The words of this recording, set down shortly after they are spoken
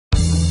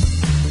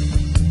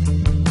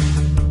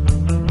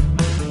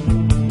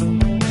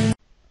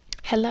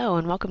Hello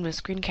and welcome to a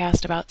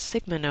screencast about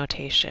sigma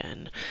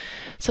notation.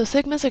 So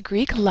sigma is a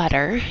Greek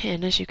letter,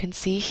 and as you can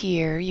see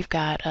here, you've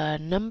got a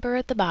number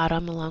at the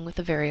bottom along with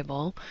a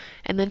variable,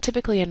 and then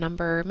typically a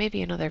number,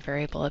 maybe another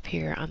variable up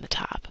here on the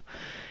top.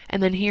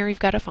 And then here you've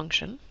got a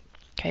function,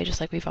 okay,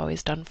 just like we've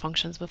always done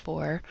functions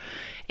before.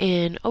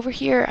 And over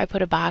here I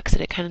put a box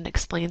that it kind of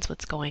explains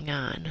what's going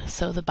on.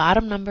 So the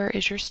bottom number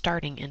is your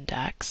starting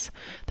index,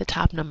 the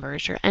top number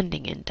is your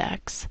ending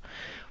index.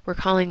 We're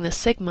calling this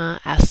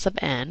sigma S sub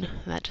n,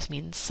 that just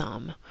means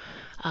sum.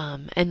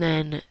 And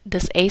then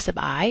this a sub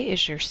I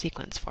is your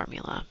sequence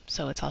formula,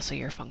 so it's also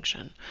your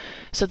function.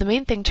 So the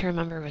main thing to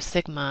remember with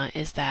sigma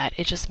is that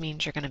it just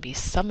means you're going to be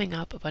summing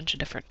up a bunch of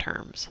different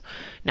terms.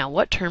 Now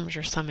what terms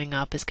you're summing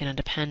up is going to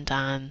depend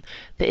on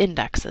the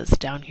indexes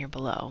down here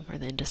below, or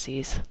the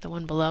indices, the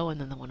one below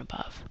and then the one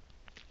above.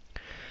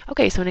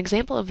 Okay, so an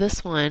example of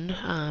this one,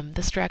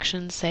 this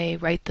direction say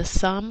write the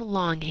sum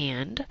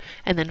longhand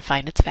and then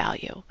find its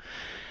value.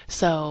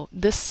 So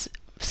this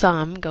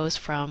sum goes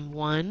from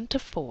 1 to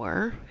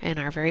 4, and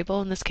our variable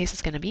in this case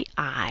is going to be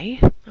I.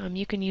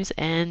 You can use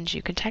n's,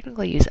 you can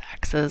technically use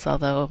x's,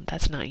 although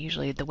that's not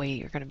usually the way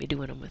you're going to be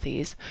doing them with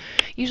these.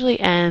 Usually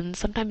n's,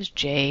 sometimes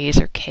j's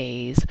or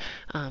k's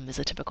is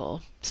a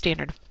typical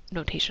standard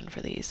notation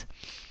for these.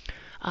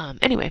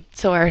 Anyway,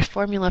 so our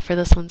formula for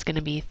this one's going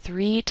to be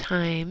 3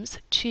 times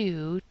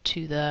 2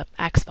 to the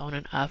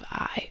exponent of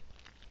I.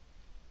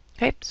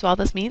 Okay, so all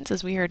this means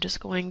is we are just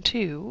going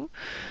to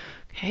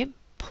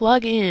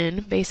plug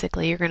in,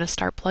 basically you're going to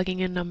start plugging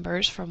in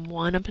numbers from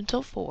 1 up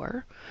until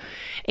 4,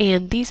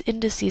 and these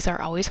indices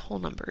are always whole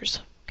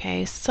numbers.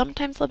 Okay,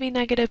 sometimes they'll be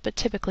negative, but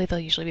typically they'll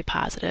usually be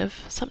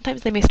positive.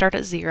 Sometimes they may start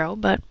at 0,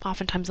 but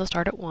oftentimes they'll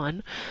start at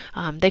 1.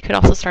 They could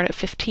also start at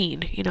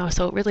 15,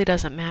 so it really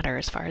doesn't matter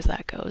as far as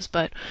that goes.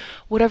 But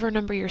whatever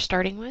number you're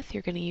starting with,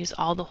 you're going to use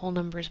all the whole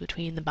numbers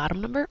between the bottom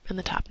number and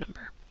the top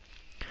number.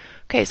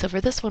 Okay, so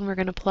for this one we're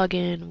going to plug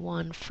in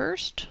 1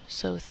 first,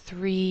 so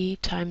 3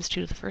 times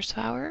 2 to the first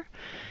power,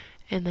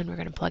 and then we're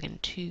going to plug in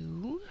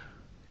 2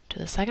 to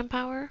the second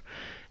power,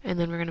 and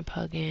then we're going to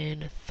plug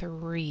in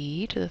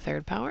 3 to the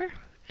third power,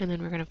 and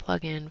then we're going to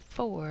plug in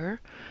 4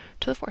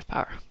 to the fourth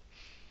power.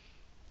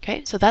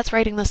 Okay, so that's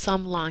writing the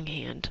sum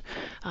longhand.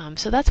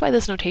 So that's why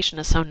this notation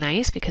is so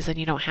nice, because then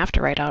you don't have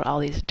to write out all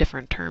these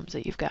different terms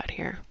that you've got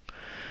here.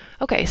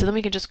 Okay, so then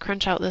we can just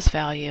crunch out this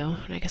value,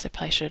 and I guess I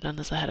probably should have done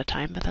this ahead of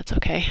time, but that's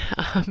okay.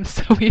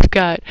 So we've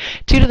got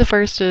 2 to the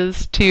first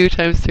is 2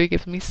 times 3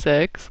 gives me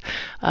 6.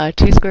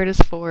 2 squared is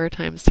 4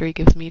 times 3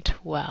 gives me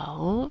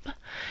 12.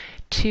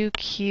 2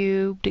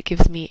 cubed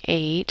gives me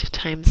 8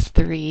 times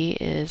 3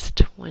 is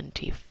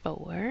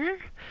 24.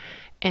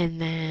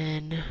 And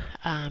then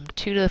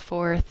 2 to the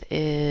fourth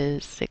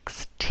is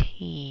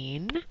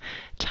 16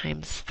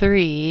 times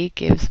 3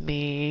 gives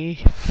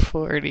me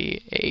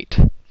 48.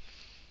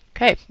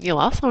 Okay, you'll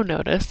also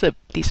notice that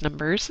these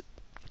numbers,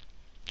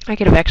 I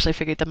could have actually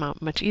figured them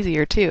out much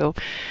easier too,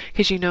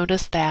 because you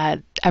notice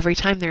that every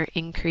time they're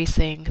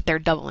increasing, they're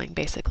doubling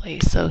basically.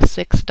 So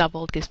 6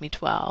 doubled gives me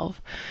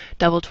 12,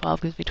 double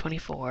 12 gives me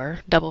 24,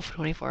 double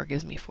 24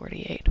 gives me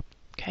 48.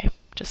 Okay,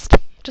 just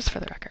for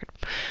the record.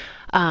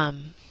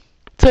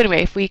 So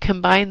anyway, if we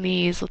combine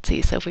these, let's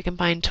see, so if we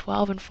combine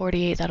 12 and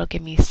 48, that'll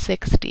give me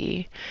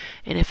 60.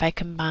 And if I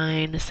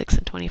combine 6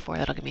 and 24,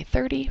 that'll give me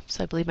 30.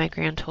 So I believe my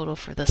grand total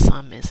for the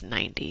sum is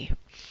 90.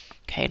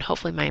 Okay, and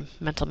hopefully my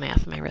mental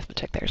math, my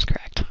arithmetic there is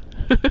correct.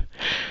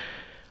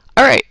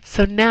 All right,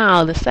 so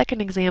now the second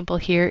example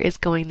here is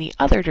going the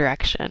other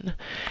direction.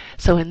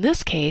 So in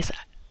this case,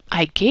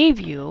 I gave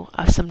you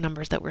some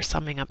numbers that we're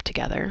summing up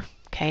together,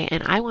 okay,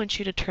 and I want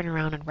you to turn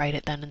around and write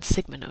it then in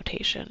sigma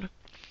notation.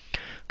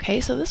 Okay,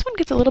 so this one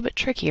gets a little bit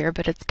trickier,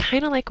 but it's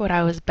kind of like what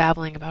I was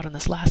babbling about in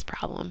this last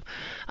problem.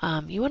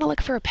 You want to look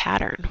for a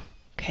pattern.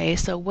 Okay,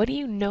 so what do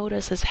you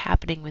notice is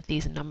happening with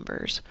these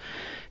numbers?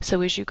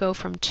 So as you go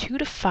from 2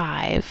 to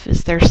 5,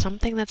 is there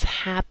something that's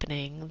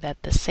happening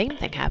that the same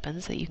thing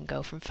happens that you can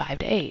go from 5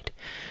 to 8?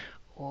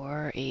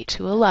 Or 8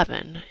 to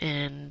 11?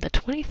 And the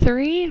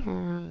 23?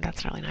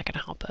 That's really not going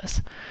to help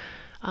us.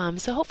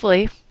 So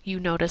hopefully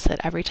you notice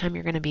that every time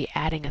you're going to be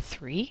adding a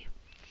 3.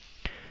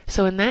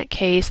 So in that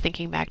case,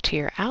 thinking back to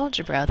your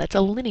algebra, that's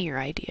a linear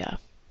idea,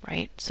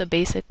 right? So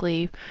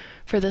basically,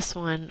 for this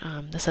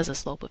one, this has a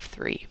slope of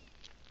 3.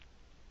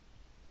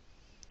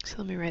 So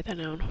let me write that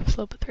down,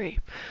 slope of 3.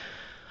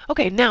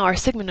 Okay, now our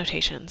sigma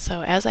notation.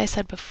 So as I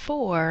said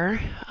before,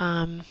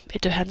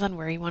 it depends on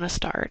where you want to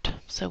start.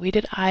 So we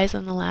did i's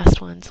on the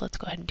last one, so let's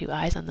go ahead and do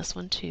i's on this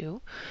one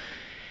too.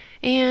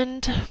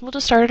 And we'll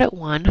just start it at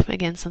 1,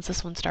 again, since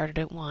this one started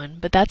at 1.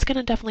 But that's going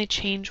to definitely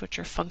change what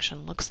your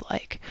function looks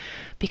like.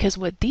 Because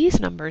what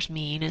these numbers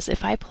mean is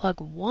if I plug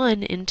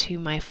 1 into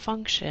my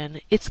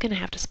function, it's going to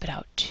have to spit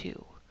out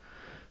 2.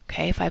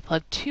 Okay, if I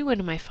plug 2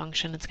 into my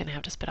function, it's going to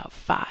have to spit out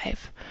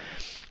 5.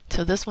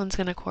 So this one's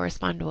going to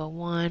correspond to a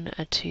 1,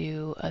 a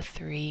 2, a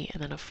 3,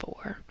 and then a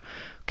 4.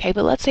 Okay,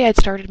 but let's say I'd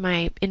started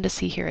my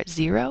indices here at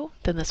 0,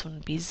 then this one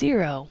would be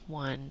 0,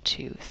 1,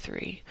 2,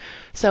 3.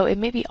 So it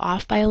may be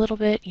off by a little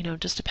bit,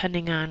 just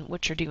depending on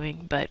what you're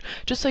doing, but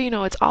just so you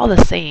know, it's all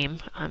the same.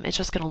 It's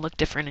just going to look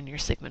different in your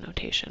sigma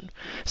notation.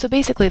 So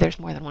basically, there's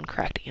more than one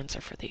correct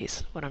answer for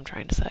these, what I'm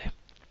trying to say.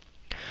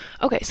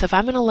 Okay, so if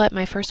I'm going to let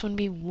my first one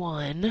be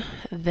 1,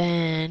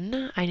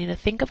 then I need to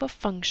think of a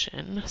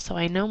function. So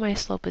I know my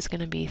slope is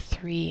going to be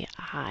 3i.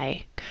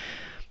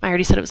 I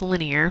already said it was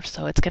linear,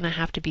 so it's going to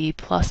have to be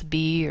plus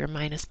b or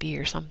minus b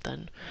or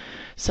something.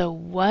 So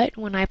what,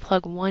 when I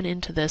plug 1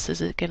 into this,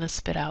 is it going to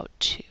spit out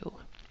 2?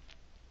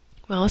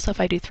 Well, so if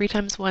I do 3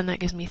 times 1, that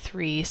gives me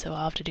 3, so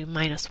I'll have to do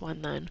minus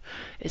 1 then,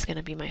 is going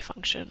to be my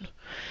function.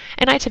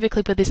 And I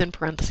typically put these in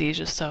parentheses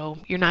just so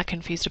you're not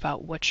confused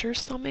about what you're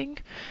summing.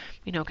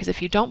 Because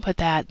if you don't put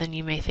that, then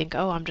you may think,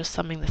 oh, I'm just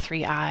summing the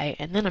 3i,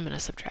 and then I'm going to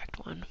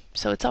subtract 1.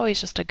 So it's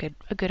always just a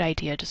good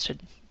idea just to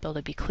be able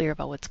to be clear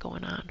about what's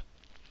going on.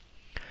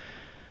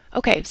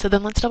 Okay, so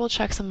then let's double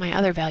check some of my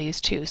other values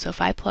too. So if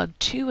I plug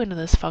 2 into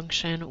this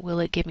function, will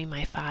it give me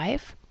my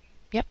 5?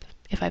 Yep.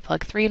 If I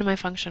plug 3 into my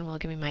function, will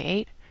it give me my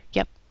 8?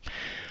 Yep.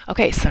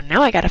 Okay, so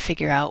now I got to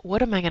figure out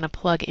what am I going to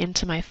plug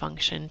into my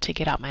function to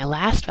get out my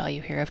last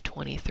value here of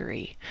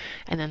 23.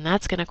 And then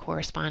that's going to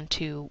correspond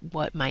to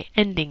what my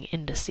ending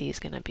indice is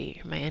going to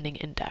be, or my ending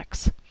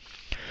index.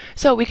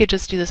 So we could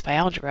just do this by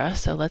algebra.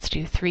 So let's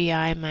do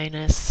 3i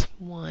minus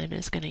 1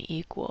 is going to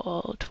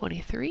equal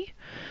 23.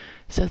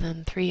 So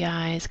then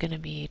 3i is going to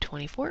be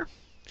 24.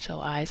 So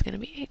I is going to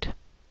be 8.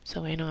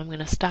 So I know I'm going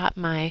to stop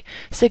my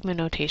sigma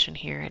notation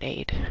here at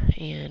 8.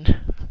 And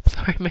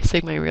sorry, my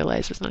sigma I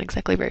realized was not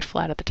exactly very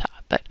flat at the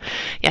top. But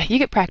yeah, you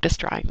get practice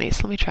drawing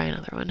these. Let me try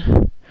another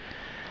one.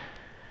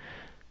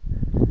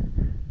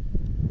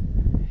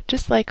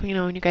 Just like,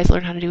 when you guys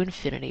learn how to do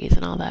infinities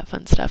and all that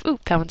fun stuff. Ooh,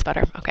 that one's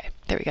better. Okay,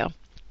 there we go.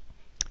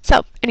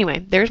 So anyway,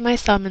 there's my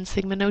sum and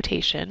sigma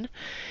notation.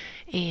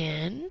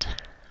 And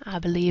I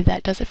believe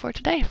that does it for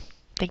today.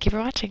 Thank you for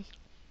watching.